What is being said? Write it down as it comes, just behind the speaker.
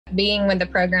being with the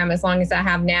program as long as I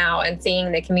have now and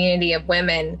seeing the community of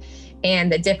women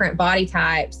and the different body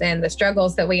types and the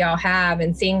struggles that we all have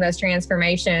and seeing those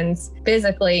transformations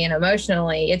physically and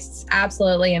emotionally, it's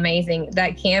absolutely amazing.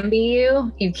 That can be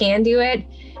you. You can do it.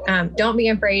 Don't be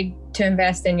afraid to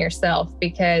invest in yourself,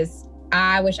 because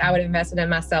I wish I would have invested in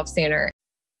myself sooner.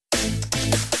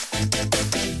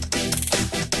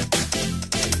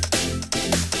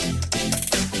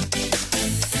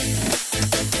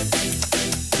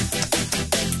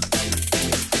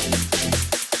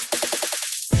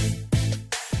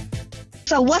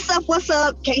 So what's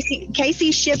up?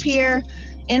 Casey Shipp here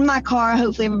in my car.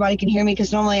 Hopefully everybody can hear me,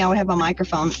 because normally I would have my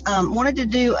microphone. Wanted to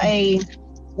do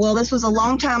this was a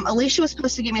long time. Alicia was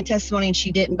supposed to give me a testimony and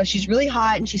she didn't, but she's really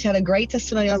hot and she's had a great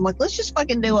testimony. I'm like, let's just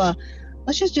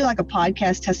do like a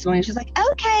podcast testimony. And she's like,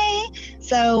 okay.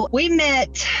 So we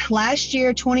met last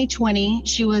year, 2020.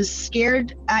 She was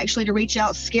scared actually to reach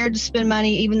out, scared to spend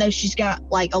money, even though she's got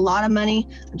like a lot of money.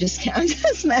 I'm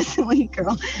just messing with you,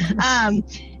 girl.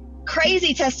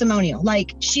 Crazy testimonial.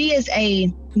 Like, she is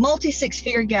a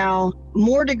multi-six-figure gal,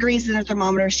 more degrees than a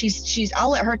thermometer. She's I'll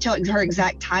let her tell her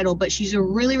exact title, but she's a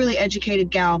really, really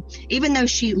educated gal. Even though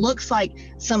she looks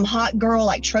like some hot girl,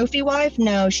 like trophy wife,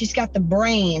 no, she's got the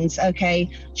brains, okay?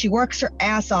 She works her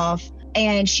ass off,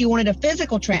 and she wanted a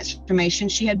physical transformation.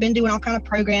 She had been doing all kind of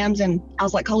programs, and I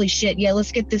was like, holy shit, yeah,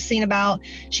 let's get this scene about.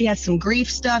 She had some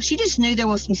grief stuff. She just knew there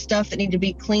was some stuff that needed to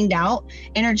be cleaned out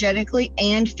energetically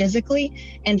and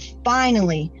physically. And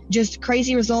finally, just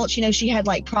crazy results. You know, she had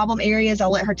like problem areas.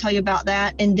 I'll let her tell you about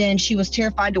that. And then she was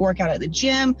terrified to work out at the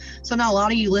gym. So now a lot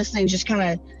of you listening just kind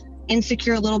of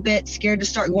insecure a little bit, scared to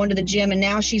start going to the gym. And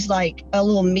now she's like a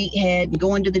little meathead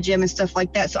going to the gym and stuff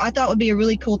like that. So I thought it would be a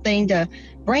really cool thing to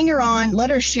bring her on, let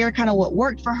her share kind of what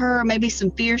worked for her, maybe some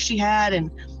fears she had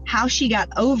and how she got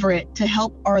over it, to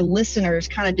help our listeners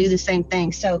kind of do the same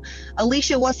thing. So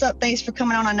Alicia, what's up? Thanks for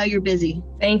coming on. I know you're busy.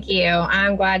 Thank you.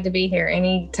 I'm glad to be here.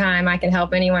 Anytime I can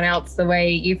help anyone else the way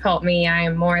you've helped me, I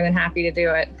am more than happy to do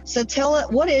it. So tell it,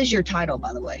 what is your title,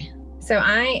 by the way? So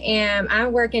I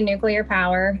work in nuclear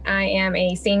power. I am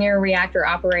a senior reactor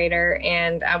operator,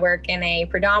 and I work in a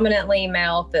predominantly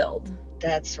male field.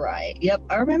 That's right. Yep,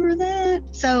 I remember that.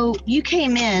 So you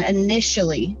came in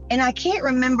initially, and I can't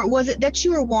remember, was it that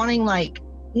you were wanting, like,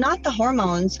 not the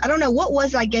hormones? I don't know. What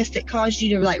was, I guess, that caused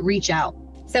you to like reach out?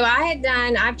 So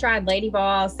I've tried Lady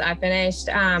Boss. I finished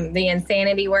the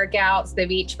insanity workouts, the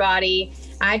beach body.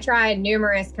 I tried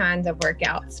numerous kinds of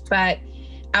workouts, but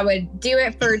I would do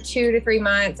it for 2 to 3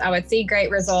 months. I would see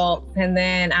great results, and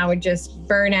then I would just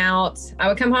burn out. I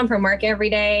would come home from work every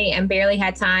day and barely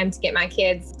had time to get my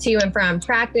kids to and from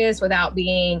practice without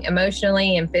being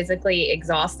emotionally and physically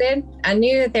exhausted. I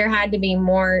knew that there had to be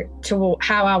more to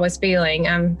how I was feeling.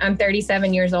 I'm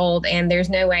 37 years old, and there's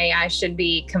no way I should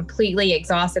be completely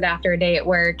exhausted after a day at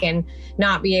work and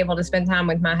not be able to spend time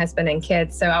with my husband and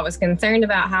kids. So I was concerned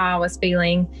about how I was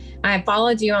feeling. I had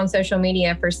followed you on social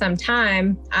media for some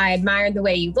time. I admired the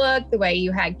way you looked, the way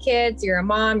you had kids. You're a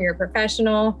mom, you're a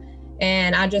professional.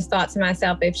 And I just thought to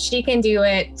myself, if she can do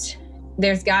it,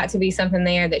 there's got to be something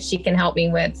there that she can help me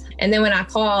with. And then when I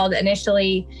called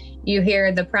initially, you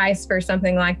hear the price for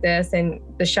something like this, and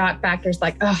the shock factor is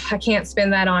like, oh, I can't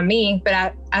spend that on me.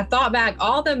 But I thought back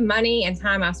all the money and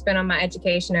time I've spent on my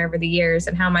education over the years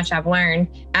and how much I've learned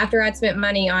after I'd spent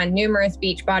money on numerous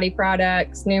beach body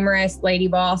products, numerous Lady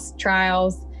Boss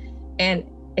trials, and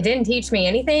it didn't teach me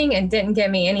anything and didn't get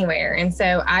me anywhere. And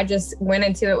so I just went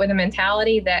into it with a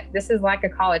mentality that this is like a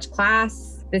college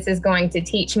class. This is going to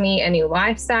teach me a new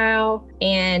lifestyle.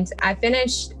 And I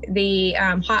finished the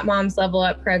Hotmomz Level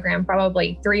Up program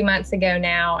probably 3 months ago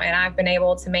now. And I've been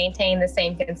able to maintain the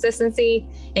same consistency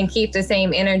and keep the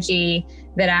same energy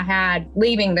that I had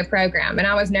leaving the program. And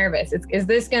I was nervous. Is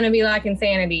this going to be like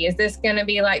insanity? Is this going to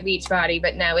be like Beachbody?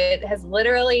 But no, it has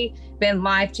literally been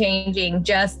life-changing,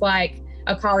 just like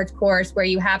a college course where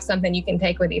you have something you can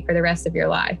take with you for the rest of your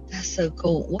life. That's so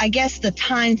cool. I guess the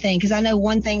time thing, because I know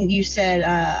one thing you said,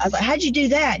 I was like, how'd you do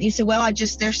that? And you said, well,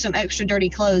 there's some extra dirty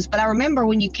clothes. But I remember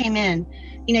when you came in,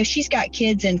 you know, she's got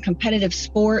kids in competitive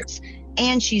sports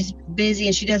and she's busy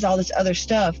and she does all this other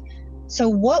stuff. So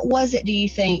what was it, do you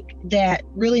think, that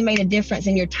really made a difference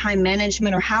in your time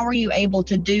management, or how are you able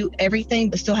to do everything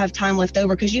but still have time left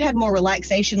over? Because you had more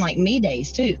relaxation, like me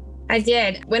days too. I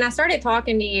did. When I started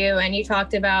talking to you and you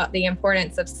talked about the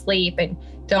importance of sleep and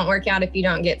don't work out if you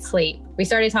don't get sleep, we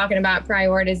started talking about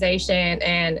prioritization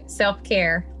and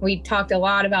self-care. We talked a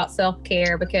lot about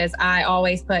self-care because I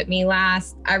always put me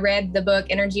last. I read the book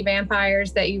Energy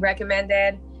Vampires that you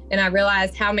recommended, And I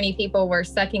realized how many people were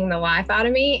sucking the life out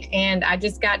of me. And I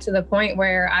just got to the point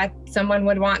where someone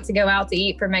would want to go out to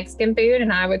eat for Mexican food.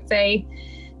 And I would say,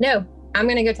 no, I'm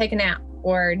going to go take a nap,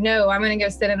 or no, I'm going to go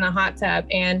sit in the hot tub.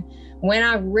 And when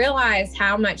I realized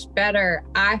how much better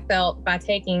I felt by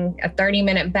taking a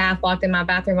 30-minute bath locked in my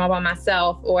bathroom all by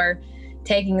myself, or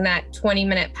taking that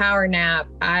 20-minute power nap,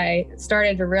 I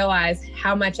started to realize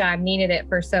how much I needed it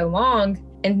for so long.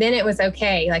 And then it was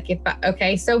okay. Like,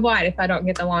 okay, so what if I don't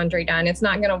get the laundry done? It's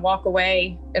not going to walk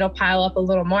away. It'll pile up a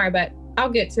little more, but I'll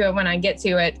get to it when I get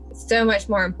to it. It's so much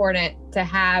more important to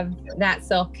have that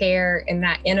self-care and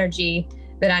that energy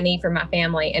that I need for my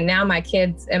family. And now my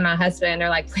kids and my husband are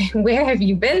like, where have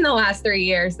you been the last 3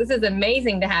 years? This is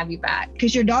amazing to have you back.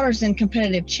 Because your daughter's in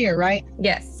competitive cheer, right?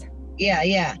 Yes.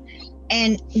 Yeah.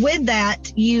 And with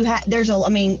that, you're having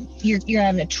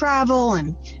to travel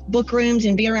and book rooms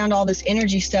and be around all this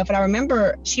energy stuff. And I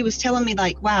remember she was telling me,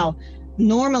 like, wow,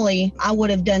 normally I would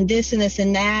have done this and this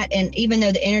and that. And even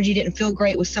though the energy didn't feel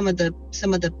great with some of the,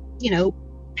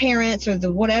 parents or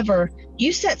the whatever,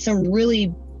 you set some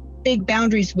really big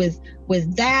boundaries with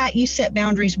that. You set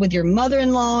boundaries with your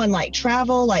mother-in-law and like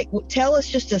travel. Like, tell us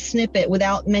just a snippet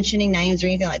without mentioning names or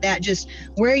anything like that, just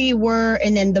where you were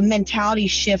and then the mentality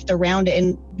shift around it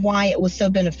and why it was so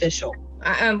beneficial.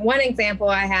 One example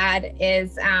I had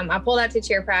is I pulled out to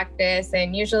cheer practice,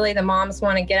 and usually the moms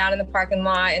want to get out in the parking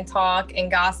lot and talk and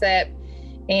gossip.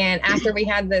 And after we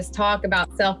had this talk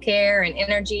about self-care and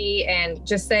energy and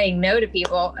just saying no to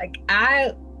people, like,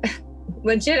 I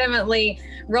legitimately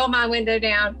roll my window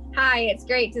down. Hi, it's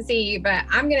great to see you, but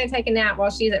I'm going to take a nap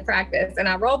while she's at practice. And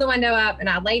I rolled the window up and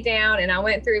I laid down and I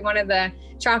went through one of the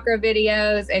chakra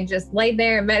videos and just laid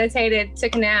there and meditated,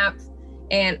 took a nap,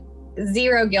 and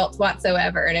zero guilt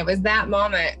whatsoever. And it was that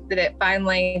moment that it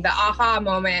finally, the aha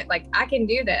moment, like, I can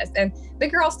do this. And the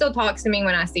girl still talks to me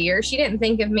when I see her. She didn't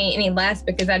think of me any less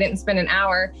because I didn't spend an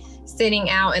hour sitting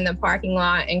out in the parking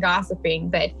lot and gossiping.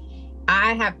 But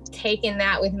I have taken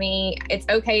that with me. It's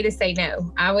okay to say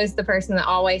no. I was the person that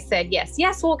always said, yes,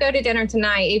 we'll go to dinner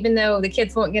tonight, even though the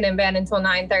kids won't get in bed until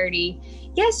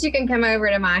 9:30. Yes, you can come over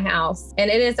to my house.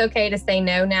 And it is okay to say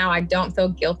no now. I don't feel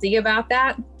guilty about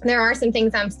that. There are some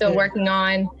things I'm still working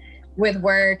on with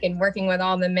work and working with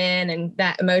all the men and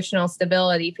that emotional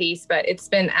stability piece, but it's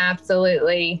been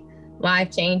absolutely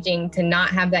life-changing to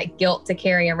not have that guilt to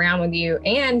carry around with you,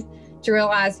 and to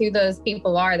realize who those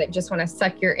people are that just want to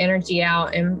suck your energy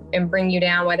out and bring you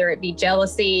down, whether it be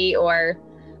jealousy or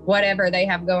whatever they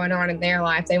have going on in their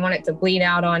life. They want it to bleed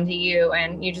out onto you,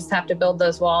 and you just have to build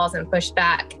those walls and push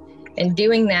back. And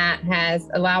doing that has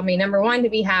allowed me, number one, to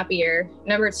be happier.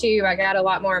 Number two, I got a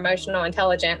lot more emotional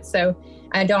intelligence, so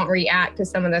I don't react to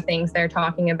some of the things they're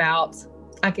talking about.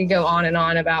 I could go on and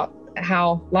on about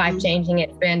how life-changing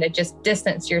it's been to just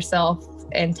distance yourself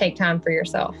and take time for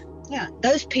yourself. Yeah,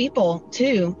 those people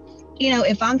too,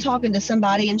 if I'm talking to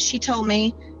somebody and she told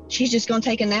me she's just going to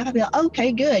take a nap, I'd be like,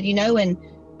 okay, good, and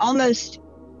almost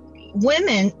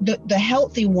women, the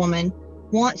healthy woman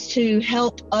wants to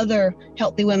help other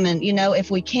healthy women,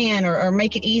 if we can, or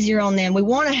make it easier on them. We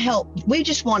want to help. We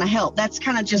just want to help. That's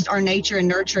kind of just our nature and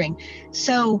nurturing.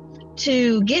 So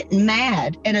to get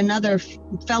mad at another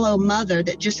fellow mother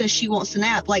that just says she wants to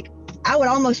nap, like, I would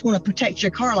almost want to protect your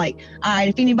car. Like, all right,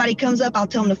 if anybody comes up, I'll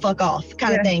tell them to fuck off,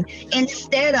 kind of thing.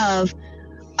 Instead of,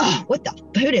 oh, who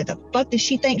the fuck does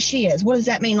she think she is? What does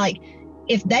that mean? Like,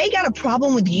 if they got a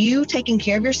problem with you taking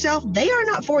care of yourself, they are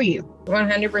not for you.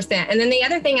 100%. And then the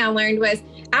other thing I learned was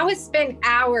I would spend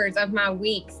hours of my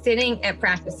week sitting at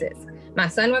practices. My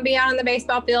son would be out on the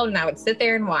baseball field and I would sit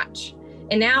there and watch.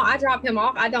 And now I drop him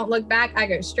off. I don't look back. I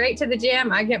go straight to the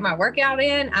gym. I get my workout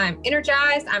in. I'm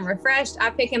energized. I'm refreshed. I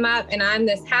pick him up and I'm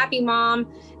this happy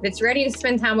mom that's ready to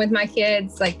spend time with my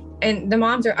kids. Like, and the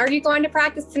moms are you going to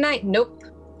practice tonight? Nope,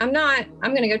 I'm not.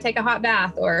 I'm going to go take a hot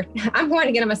bath, or I'm going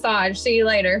to get a massage. See you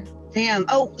later. Damn.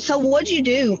 Oh, so what'd you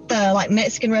do? The like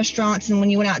Mexican restaurants, and when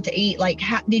you went out to eat, like,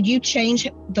 how did you change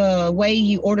the way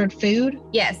you ordered food?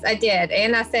 Yes, I did.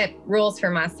 And I set rules for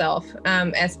myself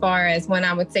as far as when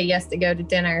I would say yes to go to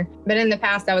dinner. But in the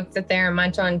past, I would sit there and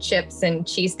munch on chips and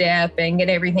cheese dip and get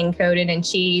everything coated in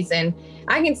cheese. And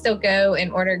I can still go and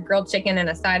order grilled chicken and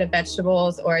a side of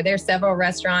vegetables, or there's several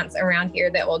restaurants around here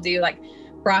that will do like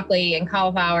broccoli and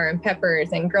cauliflower and peppers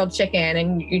and grilled chicken,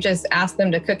 and you just ask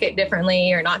them to cook it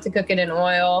differently or not to cook it in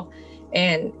oil.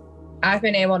 And I've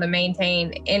been able to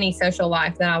maintain any social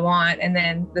life that I want. And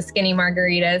then the skinny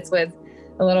margaritas with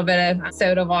a little bit of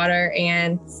soda water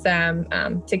and some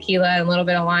tequila and a little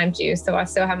bit of lime juice. So I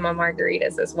still have my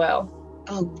margaritas as well.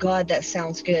 Oh God, that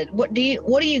sounds good. What do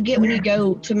you get when you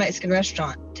go to a Mexican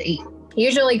restaurant to eat?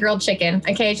 Usually grilled chicken.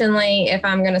 Occasionally, if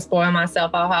I'm going to spoil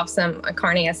myself, I'll have a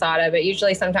carne asada, but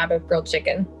usually some type of grilled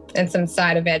chicken and some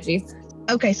side of veggies.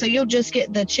 Okay, so you'll just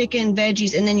get the chicken,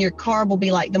 veggies, and then your carb will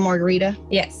be like the margarita?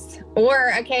 Yes.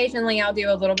 Or occasionally I'll do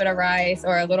a little bit of rice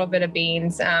or a little bit of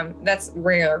beans. That's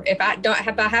rare. If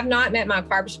I have not met my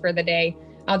carbs for the day,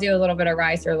 I'll do a little bit of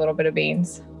rice or a little bit of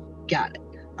beans. Got it.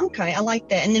 Okay, I like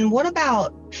that. And then what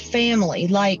about family?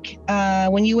 Like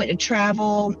when you went to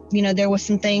travel, you know, there was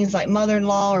some things like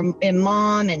mother-in-law and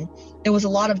mom, and there was a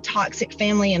lot of toxic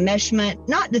family enmeshment.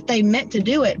 Not that they meant to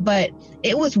do it, but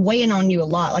it was weighing on you a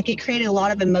lot. Like it created a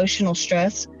lot of emotional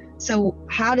stress. So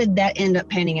how did that end up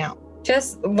panning out?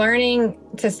 Just learning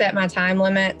to set my time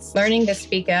limits, learning to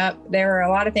speak up. There were a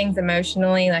lot of things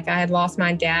emotionally, like I had lost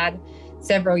my dad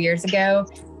several years ago,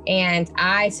 and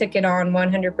I took it on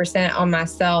 100% on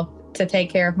myself to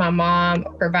take care of my mom,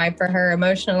 provide for her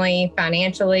emotionally,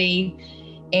 financially.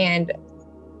 And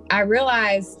I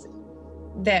realized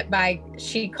that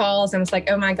she calls and was like,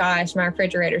 oh my gosh, my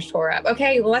refrigerator's tore up.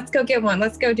 Okay, well, let's go get one.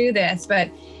 Let's go do this.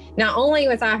 But not only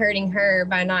was I hurting her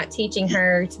by not teaching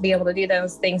her to be able to do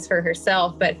those things for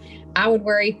herself, but I would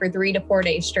worry for 3 to 4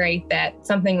 days straight that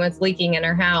something was leaking in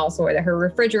her house or that her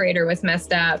refrigerator was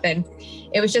messed up. And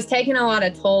it was just taking a lot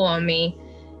of toll on me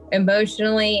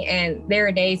emotionally. And there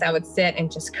were days I would sit and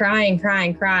just cry and cry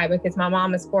and cry because my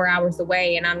mom is 4 hours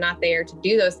away and I'm not there to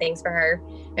do those things for her.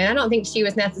 And I don't think she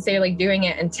was necessarily doing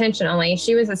it intentionally.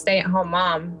 She was a stay-at-home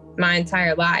mom my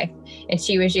entire life. And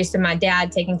she was used to my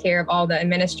dad taking care of all the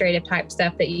administrative type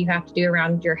stuff that you have to do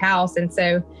around your house. And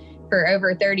so for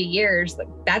over 30 years,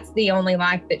 that's the only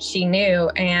life that she knew.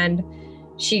 And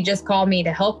she just called me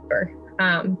to help her.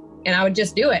 And I would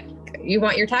just do it. You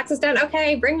want your taxes done?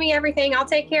 Okay, bring me everything. I'll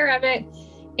take care of it.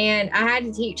 And I had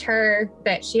to teach her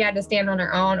that she had to stand on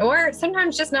her own, or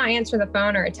sometimes just not answer the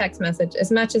phone or a text message. As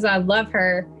much as I love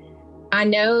her, I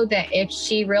know that if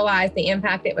she realized the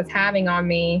impact it was having on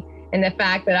me and the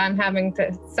fact that I'm having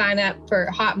to sign up for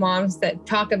Hotmomz that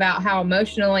talk about how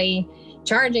emotionally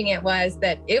charging it was,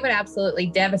 that it would absolutely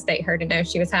devastate her to know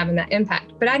she was having that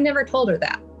impact. But I never told her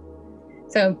that.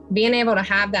 So being able to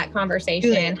have that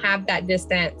conversation and have that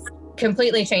distance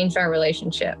completely changed our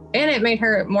relationship, and it made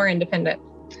her more independent.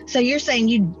 So you're saying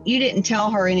you didn't tell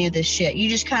her any of this shit. You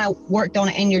just kind of worked on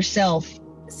it in yourself.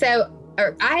 So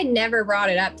I had never brought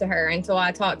it up to her until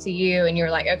I talked to you and you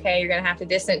were like, okay, you're going to have to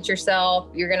distance yourself.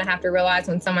 You're going to have to realize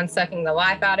when someone's sucking the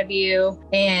life out of you.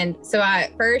 And so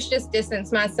I first just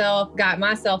distanced myself, got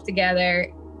myself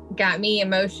together, got me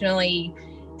emotionally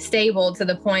stable to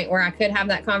the point where I could have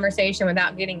that conversation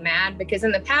without getting mad. Because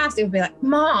in the past, it would be like,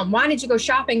 Mom, why did you go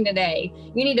shopping today?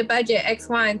 You need to budget X,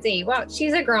 Y, and Z. Well,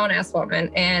 she's a grown ass woman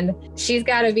and she's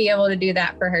got to be able to do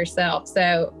that for herself.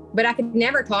 So, but I could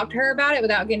never talk to her about it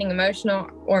without getting emotional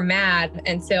or mad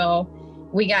until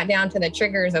we got down to the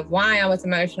triggers of why I was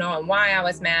emotional and why I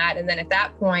was mad. And then at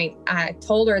that point, I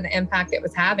told her the impact it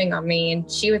was having on me, and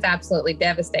she was absolutely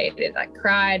devastated. I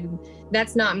cried.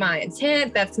 That's not my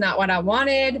intent. That's not what I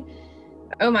wanted.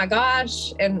 Oh my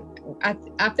gosh. And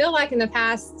I feel like in the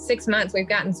past 6 months, we've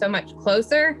gotten so much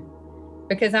closer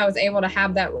because I was able to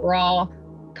have that raw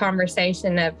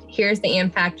conversation of here's the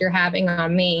impact you're having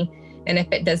on me. And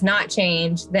if it does not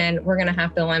change, then we're going to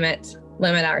have to limit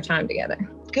our time together.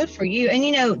 Good for you. And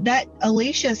you know, that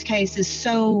Alicia's case is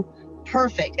so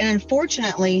perfect. And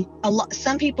unfortunately,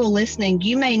 some people listening,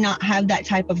 you may not have that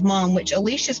type of mom, which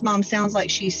Alicia's mom sounds like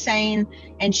she's sane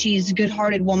and she's a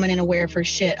good-hearted woman and aware of her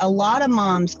shit. A lot of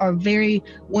moms are very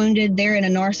wounded. They're in a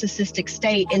narcissistic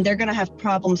state and they're going to have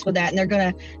problems with that. And they're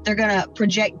going to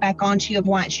project back onto you of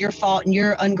why it's your fault and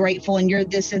you're ungrateful and you're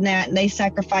this and that. And they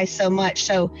sacrifice so much.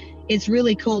 So it's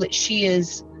really cool that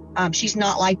she's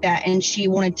not like that. And she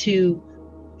wanted to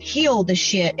heal the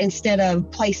shit instead of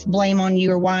place blame on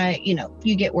you or why, you know,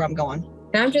 you get where I'm going.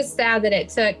 And I'm just sad that it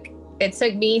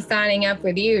took me signing up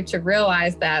with you to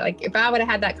realize that. Like, if I would have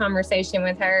had that conversation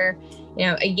with her, you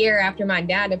know, a year after my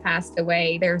dad had passed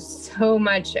away, there's so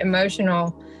much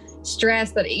emotional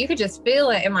stress that you could just feel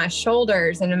it in my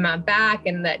shoulders and in my back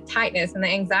and the tightness and the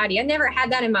anxiety. I never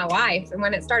had that in my life. And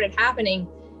when it started happening,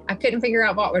 I couldn't figure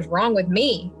out what was wrong with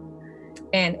me.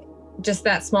 And just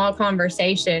that small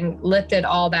conversation lifted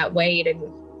all that weight, and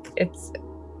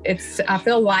I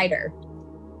feel lighter.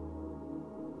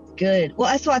 Good.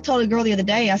 Well, that's what I told a girl the other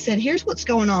day. I said, here's what's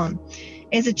going on.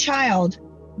 As a child,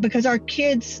 because our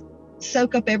kids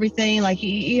soak up everything. Like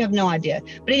you have no idea.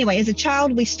 But anyway, as a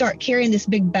child, we start carrying this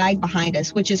big bag behind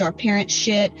us, which is our parents'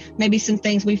 shit. Maybe some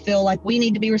things we feel like we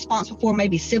need to be responsible for.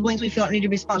 Maybe siblings we feel like need to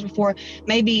be responsible for.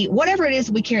 Maybe whatever it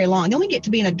is we carry along. Then we get to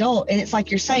be an adult, and it's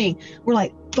like you're saying, we're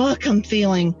like, fuck, I'm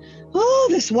feeling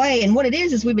this way. And what it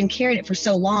is we've been carrying it for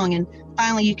so long, and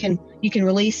finally you can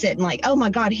release it and like, oh my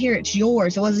God, here, it's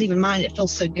yours. It wasn't even mine. It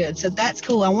feels so good. So that's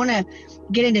cool. I want to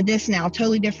get into this now.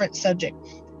 Totally different subject.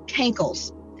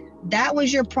 Cankles. That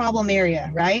was your problem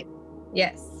area, right?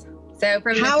 Yes. So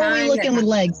from how are we looking with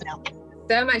legs now?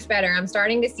 So much better. I'm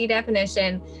starting to see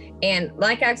definition. And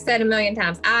like I've said a million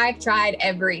times, I've tried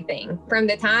everything. From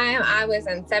the time I was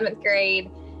in 7th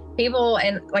grade, people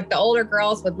and like the older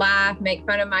girls would laugh, make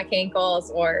fun of my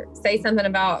cankles, or say something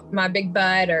about my big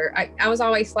butt, or I was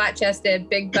always flat chested,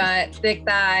 big butt, thick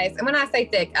thighs. And when I say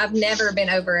thick, I've never been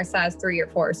over a size 3 or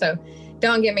 4. So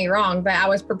don't get me wrong, but I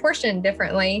was proportioned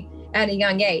differently at a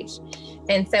young age.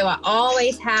 And so I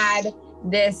always had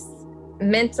this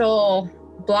mental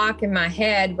block in my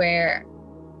head where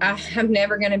I'm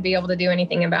never going to be able to do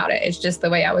anything about it. It's just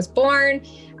the way I was born.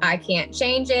 I can't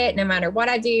change it. No matter what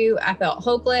I do, I felt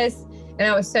hopeless. And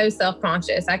I was so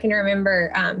self-conscious. I can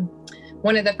remember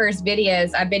one of the first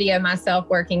videos, I videoed myself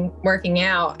working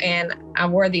out, and I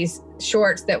wore these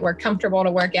shorts that were comfortable to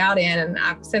work out in. And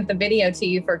I sent the video to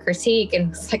you for critique,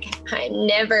 and it's like, I'm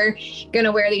never going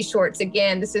to wear these shorts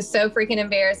again. This is so freaking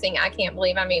embarrassing. I can't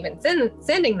believe I'm even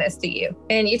sending this to you.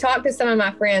 And you talk to some of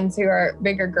my friends who are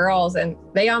bigger girls, and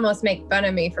they almost make fun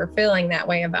of me for feeling that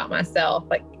way about myself.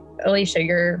 Like, Alicia,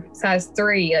 you're size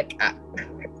 3. Like,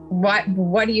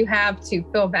 what do you have to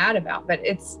feel bad about? But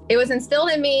it was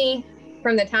instilled in me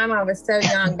from the time I was so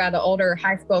young by the older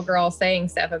high school girls saying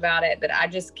stuff about it, that I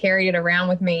just carried it around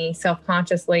with me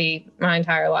self-consciously my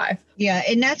entire life. Yeah.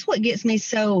 And that's what gets me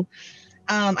so,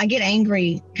 I get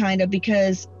angry kind of,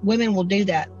 because women will do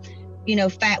that. You know,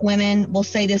 fat women will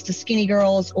say this to skinny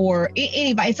girls or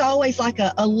anybody. It's always like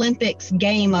a Olympics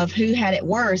game of who had it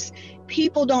worse.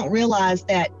 People don't realize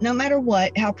that no matter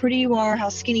what, how pretty you are, how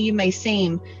skinny you may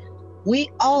seem,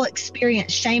 we all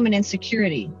experience shame and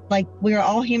insecurity. Like, we're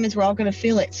all humans. We're all going to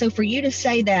feel it. So for you to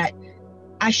say that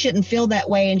I shouldn't feel that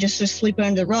way and just sweep it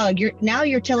under the rug, you're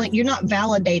not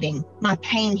validating my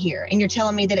pain here. And you're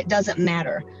telling me that it doesn't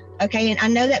matter. Okay. And I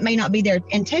know that may not be their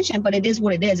intention, but it is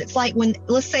what it is. It's like when,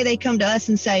 let's say they come to us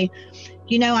and say,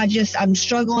 you know, I'm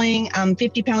struggling. I'm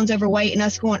 50 pounds overweight, and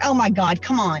us going, oh my God,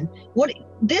 come on.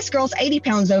 This girl's 80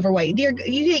 pounds overweight. Dear,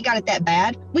 you ain't got it that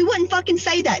bad. We wouldn't fucking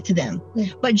say that to them.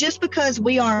 But just because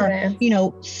we are, you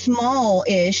know,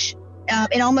 small-ish,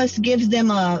 it almost gives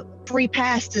them a free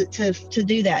pass to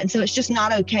do that. And so it's just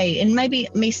not okay. And maybe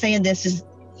me saying this is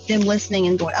them listening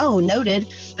and going, oh,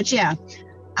 noted. But yeah,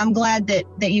 I'm glad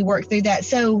that you worked through that.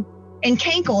 So, and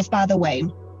Cankles, by the way,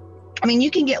 I mean,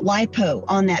 you can get lipo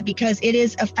on that because it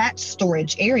is a fat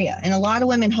storage area. And a lot of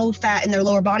women hold fat in their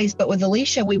lower bodies. But with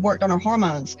Alicia, we worked on her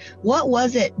hormones. What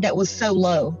was it that was so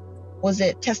low? Was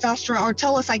it testosterone? Or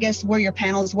tell us, I guess, where your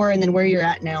panels were and then where you're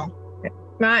at now.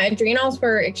 My adrenals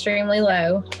were extremely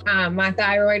low. My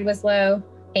thyroid was low.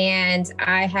 And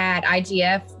I had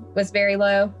IGF was very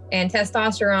low. And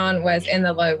testosterone was in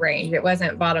the low range. It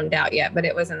wasn't bottomed out yet, but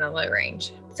it was in the low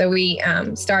range. So we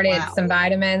started some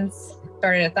vitamins,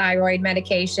 started a thyroid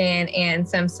medication and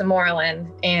some Somorelin.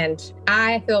 And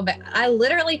I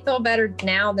literally feel better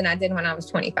now than I did when I was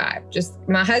 25. Just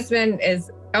my husband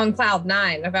is on cloud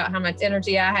 9 about how much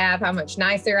energy I have, how much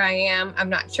nicer I am. I'm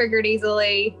not triggered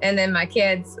easily. And then my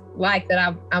kids like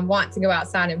that I want to go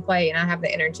outside and play, and I have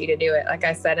the energy to do it. Like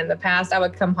I said, in the past, I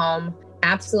would come home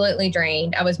absolutely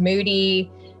drained. I was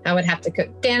moody. I would have to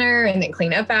cook dinner and then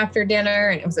clean up after dinner,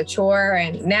 and it was a chore.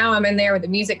 And now I'm in there with the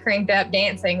music cranked up,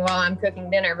 dancing while I'm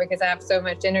cooking dinner because I have so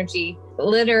much energy.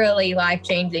 Literally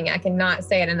life-changing. I cannot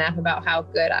say it enough about how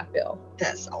good I feel.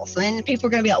 That's awesome. And people are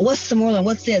going to be like, what's Somorelin?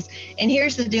 What's this? And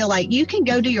here's the deal. Like, you can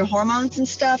go do your hormones and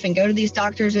stuff and go to these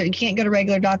doctors, or you can't go to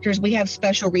regular doctors. We have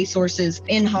special resources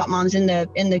in Hotmomz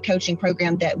in the coaching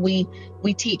program that we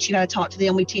teach you how to talk to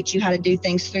them. We teach you how to do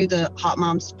things through the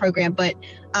Hotmomz program. But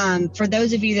for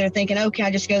those of you that are thinking, okay, I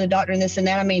just go to the doctor and this and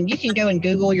that, I mean, you can go and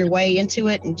Google your way into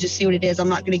it and just see what it is. I'm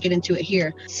not going to get into it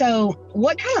here. So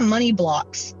what kind of money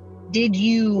blocks did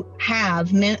you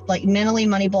have, like mentally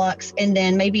money blocks, and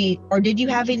then or did you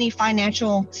have any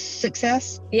financial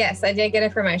success? Yes, I did get a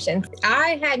promotion.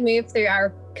 I had moved through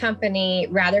our company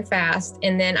rather fast,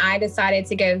 and then I decided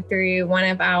to go through one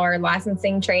of our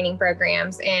licensing training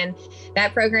programs, and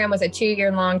that program was a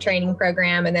 2-year-long training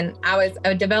program, and then I was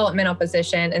a developmental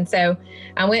position. And so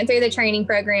I went through the training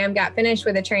program, got finished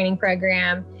with the training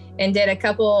program, and did a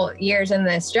couple years in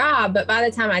this job. But by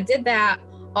the time I did that,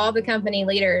 all the company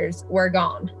leaders were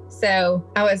gone. So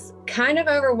I was kind of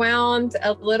overwhelmed,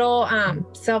 a little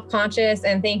self-conscious,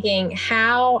 and thinking,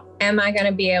 how am I going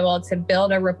to be able to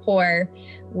build a rapport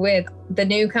with the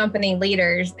new company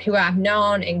leaders who I've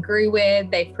known and grew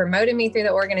with? They've promoted me through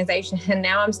the organization, and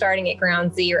now I'm starting at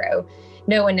ground zero.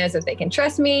 No one knows if they can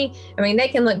trust me. I mean, they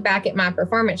can look back at my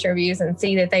performance reviews and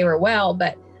see that they were well,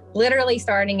 but literally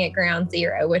starting at ground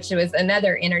zero, which was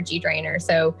another energy drainer.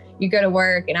 So you go to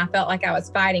work, and I felt like I was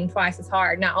fighting twice as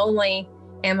hard. Not only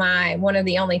am I one of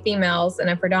the only females in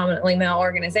a predominantly male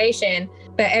organization,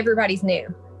 but everybody's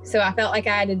new. So I felt like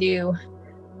I had to do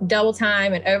double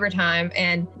time and overtime,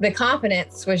 and the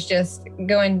confidence was just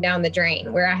going down the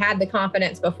drain. Where I had the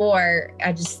confidence before,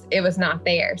 it was not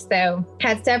there. So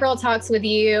had several talks with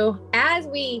you as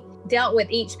we dealt with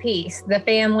each piece, the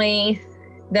family,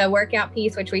 the workout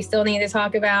piece, which we still need to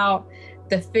talk about,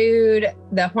 the food,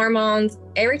 the hormones.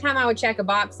 Every time I would check a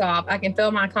box off, I can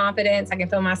feel my confidence. I can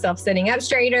feel myself sitting up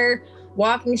straighter,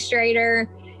 walking straighter,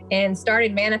 and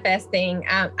started manifesting.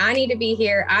 I need to be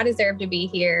here. I deserve to be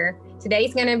here.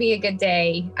 Today's going to be a good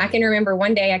day. I can remember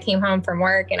one day I came home from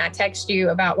work and I texted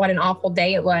you about what an awful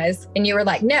day it was. And you were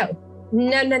like, no.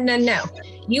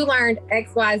 You learned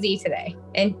XYZ today.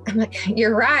 And I'm like,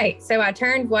 you're right. So I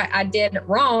turned what I did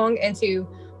wrong into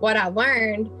what I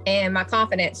learned, and my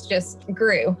confidence just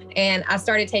grew. And I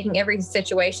started taking every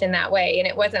situation that way. And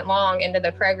it wasn't long into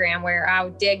the program where I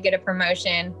did get a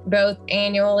promotion, both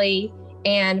annually,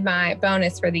 and my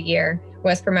bonus for the year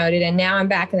was promoted. And now I'm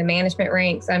back in the management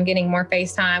ranks. I'm getting more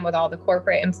face time with all the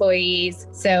corporate employees.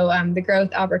 So the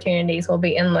growth opportunities will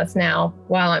be endless now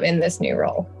while I'm in this new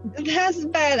role. That's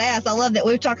badass. I love that.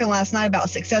 We were talking last night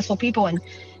about successful people, and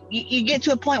you get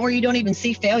to a point where you don't even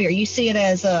see failure. You see it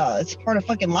as it's part of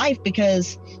fucking life,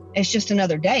 because it's just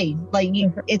another day. Like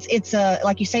it's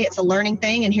like you say, it's a learning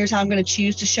thing. And here's how I'm going to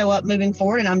choose to show up moving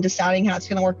forward. And I'm deciding how it's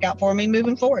going to work out for me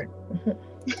moving forward.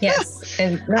 Yes.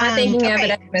 And not thinking of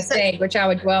it as a mistake, which I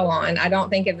would dwell on. I don't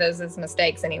think of those as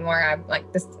mistakes anymore. I'm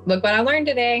like, just look what I learned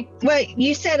today. Well,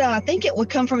 you said, I think it would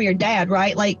come from your dad,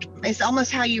 right? Like, it's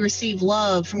almost how you receive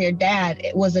love from your dad.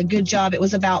 It was a good job. It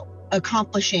was about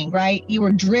accomplishing, right? You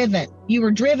were driven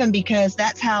because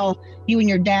that's how you and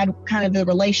your dad kind of the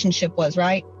relationship was,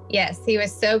 right? Yes. He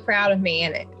was so proud of me,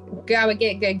 and I would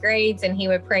get good grades and he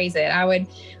would praise it. I would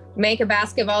make a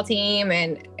basketball team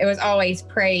and it was always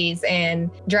praise and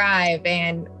drive,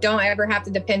 and don't ever have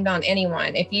to depend on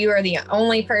anyone. If you are the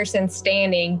only person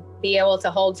standing, be able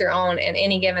to hold your own in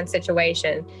any given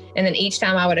situation. And then each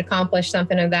time I would accomplish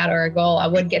something of that or a goal, I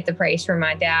would get the praise from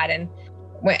my dad. And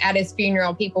at his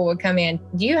funeral, people would come in,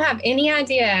 do you have any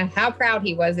idea how proud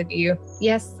he was of you?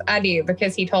 Yes, I do,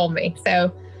 because he told me. So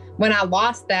when I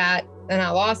lost that, and I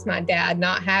lost my dad,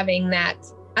 not having that,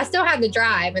 I still had the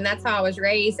drive, and that's how I was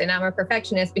raised, and I'm a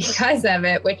perfectionist because of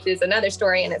it, which is another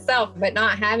story in itself. But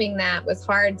not having that was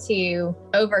hard to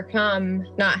overcome,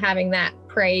 not having that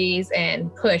praise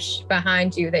and push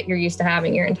behind you that you're used to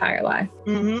having your entire life.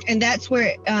 Mm-hmm. And that's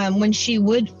where, when she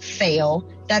would fail,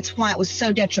 that's why it was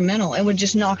so detrimental. It would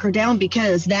just knock her down,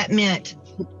 because that meant,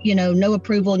 no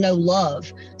approval, no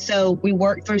love. So we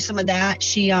worked through some of that.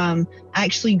 She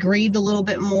actually grieved a little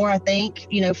bit more, I think,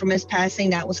 from his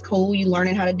passing. That was cool. You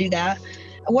learning how to do that.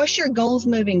 What's your goals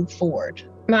moving forward?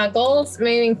 My goals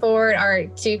moving forward are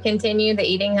to continue the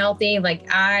eating healthy. Like,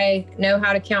 I know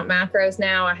how to count macros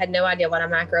now. I had no idea what a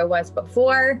macro was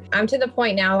before. I'm to the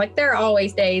point now, like, there are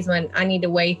always days when I need to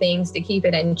weigh things to keep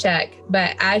it in check.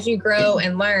 But as you grow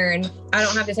and learn, I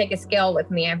don't have to take a scale with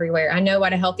me everywhere. I know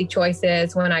what a healthy choice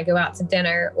is when I go out to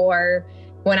dinner, or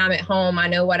when I'm at home, I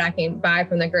know what I can buy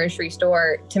from the grocery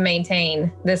store to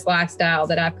maintain this lifestyle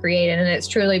that I've created. And it's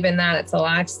truly been that. It's a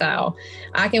lifestyle.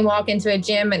 I can walk into a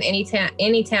gym in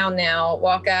any town now,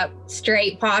 walk up,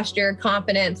 straight posture,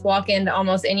 confidence, walk into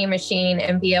almost any machine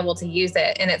and be able to use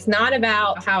it. And it's not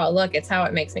about how I look, it's how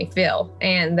it makes me feel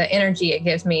and the energy it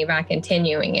gives me by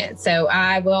continuing it. So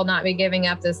I will not be giving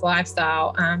up this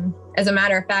lifestyle. As a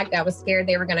matter of fact, I was scared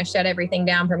they were going to shut everything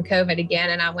down from COVID again.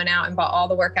 And I went out and bought all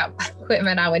the workout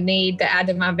equipment I would need to add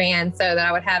to my van so that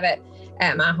I would have it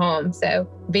at my home. So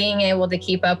being able to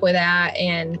keep up with that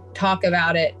and talk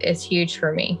about it is huge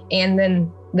for me. And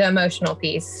then the emotional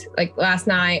piece. Like last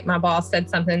night, my boss said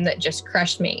something that just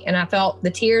crushed me. And I felt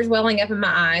the tears welling up in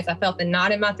my eyes. I felt the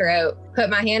knot in my throat, put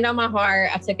my hand on my heart.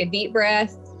 I took a deep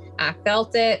breath. I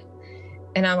felt it.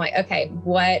 And I'm like, okay,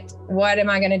 what am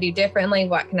I going to do differently?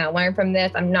 What can I learn from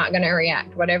this? I'm not going to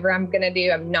react. Whatever I'm going to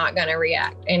do, I'm not going to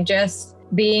react. And just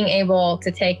being able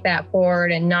to take that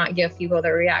forward and not give people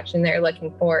the reaction they're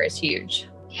looking for is huge.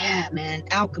 Yeah, man.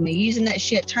 Alchemy, using that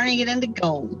shit, turning it into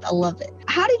gold. I love it.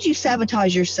 How did you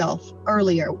sabotage yourself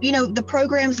earlier? You know, the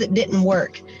programs that didn't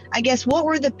work. I guess what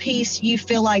were the piece you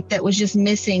feel like that was just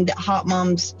missing that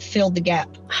Hotmomz filled the gap?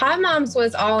 Hotmomz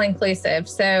was all inclusive.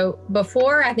 So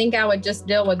before, I think I would just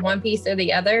deal with one piece or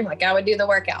the other. Like I would do the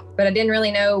workout, but I didn't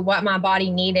really know what my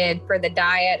body needed for the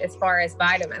diet as far as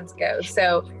vitamins go.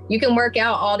 So you can work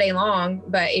out all day long,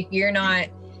 but if you're not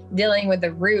dealing with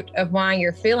the root of why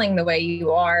you're feeling the way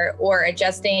you are, or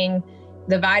adjusting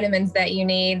the vitamins that you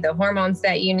need, the hormones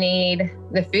that you need,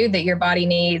 the food that your body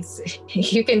needs,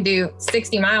 you can do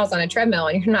 60 miles on a treadmill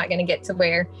and you're not going to get to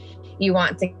where you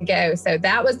want to go. So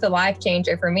that was the life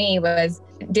changer for me, was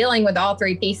dealing with all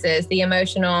three pieces: the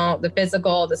emotional, the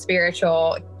physical, the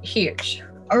spiritual. Huge.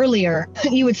 Earlier,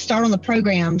 you would start on the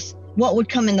programs. What would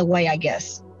come in the way, I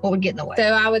guess? What would get in the way? So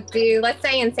I would do, let's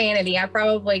say, insanity. I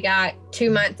probably got 2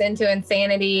 months into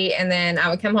insanity, and then I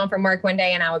would come home from work one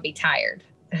day and I would be tired.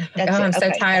 I'm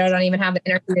so tired. I don't even have the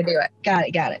energy to do it.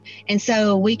 Got it. And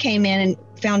so we came in and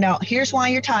found out, here's why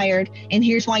you're tired, and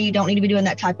here's why you don't need to be doing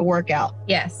that type of workout.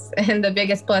 Yes. And the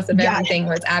biggest plus of everything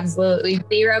was absolutely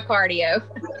zero cardio.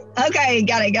 Okay.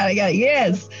 Got it.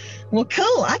 Yes. Well,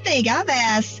 cool. I think I've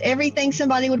asked everything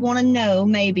somebody would want to know,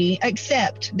 maybe,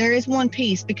 except there is one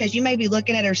piece, because you may be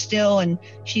looking at her still and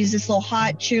she's this little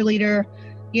hot cheerleader,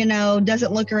 you know,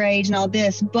 doesn't look her age and all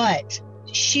this, but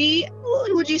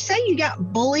would you say you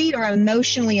got bullied or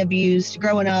emotionally abused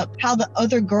growing up? How the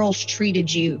other girls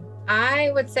treated you?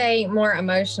 I would say more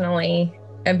emotionally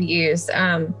abused,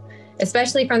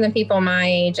 especially from the people my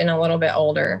age and a little bit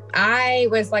older. I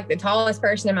was like the tallest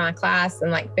person in my class in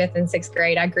like 5th and 6th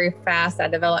grade. I grew fast. I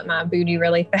developed my booty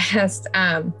really fast.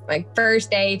 Like first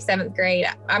day, 7th grade.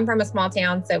 I'm from a small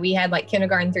town, so we had like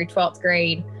kindergarten through 12th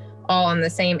grade all in the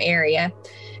same area.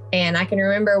 And I can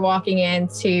remember walking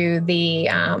into the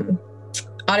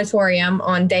auditorium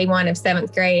on day 1 of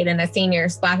 7th grade and a senior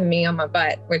slapping me on my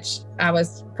butt, which I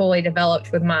was fully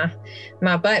developed with my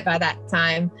butt by that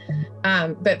time.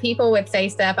 But people would say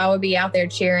stuff. I would be out there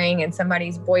cheering and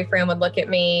somebody's boyfriend would look at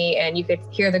me and you could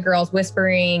hear the girls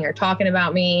whispering or talking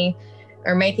about me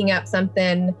or making up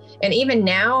something. And even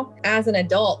now, as an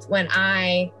adult, when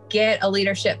I get a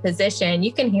leadership position,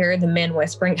 you can hear the men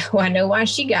whispering, "Oh, I know why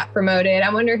she got promoted.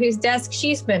 I wonder whose desk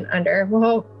she's been under."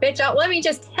 Well, bitch, let me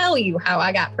just tell you how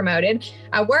I got promoted.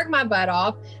 I worked my butt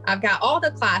off. I've got all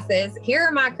the classes. Here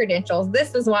are my credentials.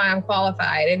 This is why I'm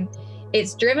qualified. And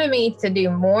it's driven me to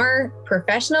do more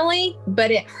professionally,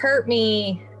 but it hurt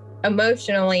me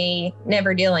emotionally,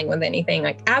 never dealing with anything.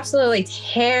 Like absolutely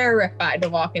terrified to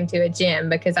walk into a gym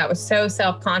because I was so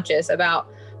self-conscious about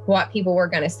what people were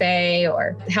going to say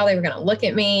or how they were going to look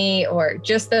at me, or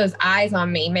just those eyes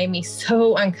on me made me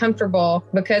so uncomfortable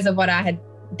because of what I had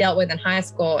dealt with in high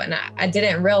school. And I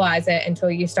didn't realize it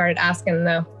until you started asking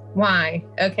the why.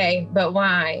 Okay, but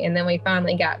why? And then we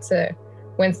finally got to,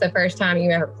 when's the first time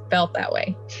you ever felt that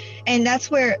way? And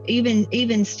that's where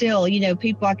even still, you know,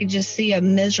 people, I could just see a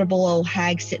miserable old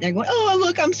hag sitting there going, "Oh,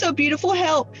 look, I'm so beautiful,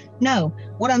 help." No,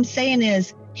 what I'm saying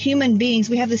is human beings,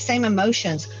 we have the same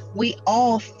emotions. We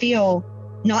all feel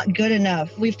not good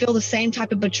enough. We feel the same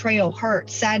type of betrayal, hurt,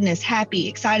 sadness, happy,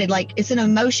 excited. Like it's an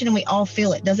emotion and we all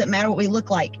feel it. Doesn't matter what we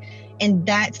look like. And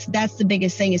that's the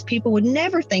biggest thing, is people would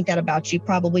never think that about you,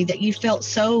 probably, that you felt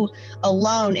so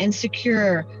alone,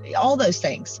 insecure, all those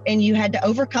things. And you had to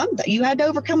overcome that. You had to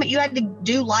overcome it. You had to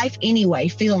do life anyway,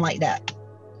 feeling like that.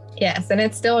 Yes. And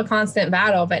it's still a constant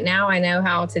battle, but now I know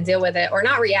how to deal with it or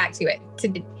not react to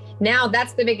it. Now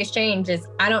that's the biggest change, is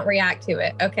I don't react to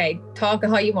it. Okay, talk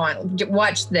all you want.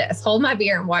 Watch this. Hold my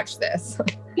beer and watch this.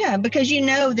 Yeah, because you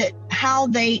know that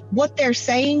what they're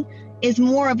saying is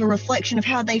more of a reflection of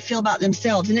how they feel about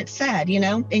themselves. And it's sad, you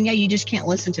know, and yeah, you just can't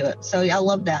listen to it. So I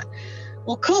love that.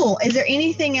 Well, cool. Is there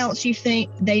anything else you think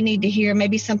they need to hear?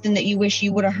 Maybe something that you wish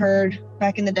you would have heard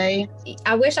back in the day?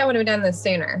 I wish I would have done this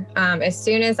sooner. As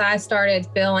soon as I started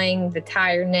feeling the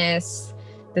tiredness,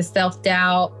 the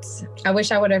self-doubt, I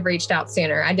wish I would have reached out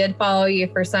sooner. I did follow you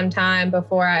for some time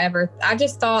before I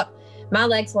just thought my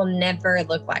legs will never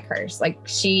look like hers. Like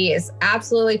she is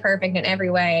absolutely perfect in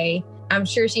every way. I'm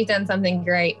sure she's done something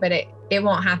great, but it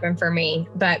won't happen for me.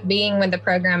 But being with the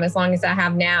program as long as I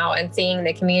have now and seeing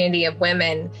the community of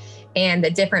women and the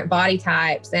different body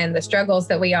types and the struggles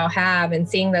that we all have and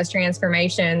seeing those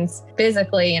transformations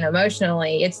physically and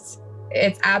emotionally, it's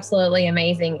absolutely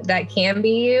amazing. That can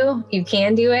be you. You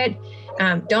can do it.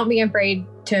 Don't be afraid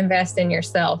to invest in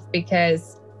yourself,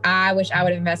 because I wish I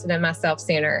would have invested in myself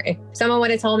sooner. If someone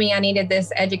would have told me I needed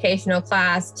this educational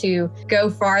class to go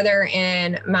farther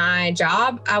in my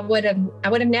job, I would have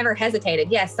never hesitated.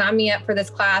 Yes, sign me up for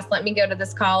this class. Let me go to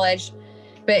this college.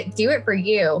 but do it for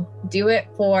you. Do it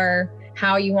for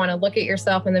how you want to look at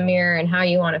yourself in the mirror and how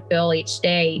you want to feel each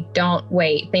day. Don't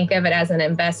wait. Think of it as an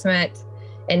investment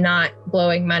and not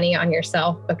blowing money on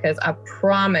yourself, because I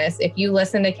promise if you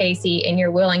listen to Casey and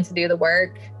you're willing to do the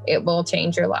work, it will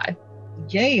change your life.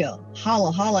 Yeah,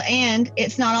 holla, holla. And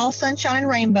it's not all sunshine and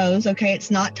rainbows, okay? It's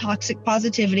not toxic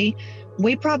positivity.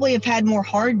 We probably have had more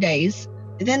hard days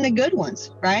than the good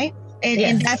ones, right? And,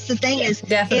 Yes. and that's the thing is,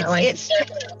 Definitely. it's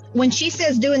when she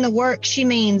says doing the work, she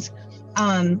means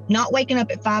not waking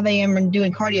up at 5 a.m. and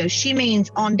doing cardio. She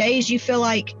means on days you feel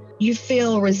like you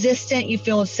feel resistant, you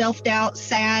feel self-doubt,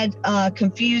 sad,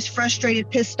 confused, frustrated,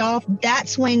 pissed off.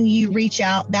 That's when you reach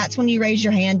out. That's when you raise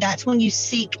your hand. That's when you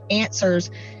seek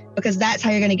answers, because that's how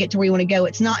you're going to get to where you want to go.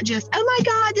 It's not just, oh my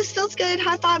God, this feels good.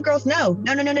 High five, girls. No.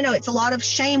 It's a lot of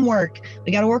shame work.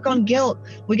 We got to work on guilt.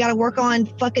 We got to work on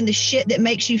fucking the shit that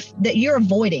makes you, that you're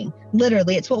avoiding.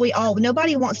 Literally, it's what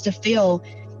nobody wants to feel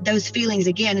those feelings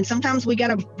again. And sometimes we got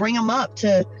to bring them up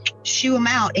to shoo them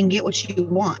out and get what you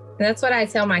want. That's what I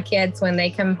tell my kids when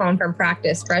they come home from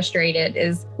practice frustrated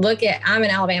is, I'm an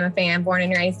Alabama fan, born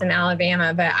and raised in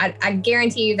Alabama, but I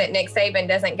guarantee you that Nick Saban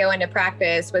doesn't go into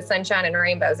practice with sunshine and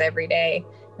rainbows every day.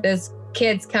 Those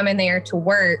kids come in there to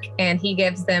work and he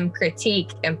gives them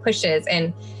critique and pushes.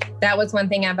 And that was one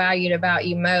thing I valued about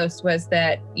you most, was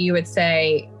that you would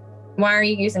say, why are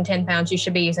you using 10 pounds? You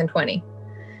should be using 20.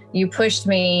 You pushed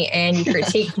me and you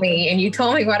critiqued me and you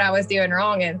told me what I was doing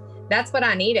wrong. And that's what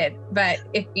I needed. But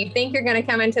if you think you're going to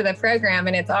come into the program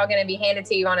and it's all going to be handed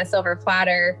to you on a silver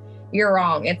platter, you're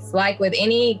wrong. It's like with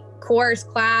any course,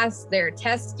 class, there are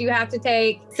tests you have to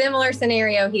take. Similar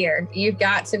scenario here. You've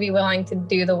got to be willing to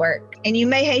do the work. And you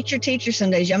may hate your teacher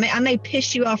some days. I may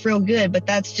piss you off real good, but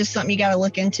that's just something you got to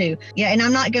look into. Yeah, and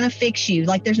I'm not going to fix you.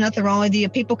 Like, there's nothing wrong with you.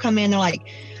 People come in, they're like,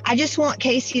 I just want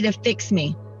Casey to fix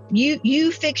me.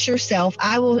 You fix yourself.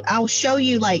 I'll show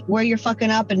you like where you're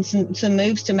fucking up and some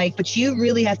moves to make, but you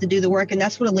really have to do the work. And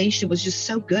that's what Alicia was just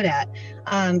so good at.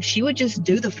 She would just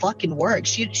do the fucking work.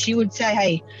 She would say,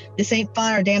 hey, this ain't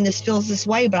fun, or damn, this feels this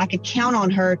way, but I could count on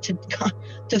her to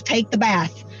take the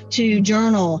bath, to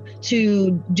journal,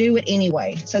 to do it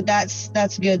anyway. So that's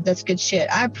good. That's good shit.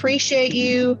 I appreciate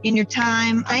you and your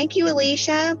time. Thank you,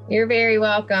 Alicia. You're very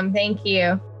welcome. Thank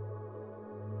you.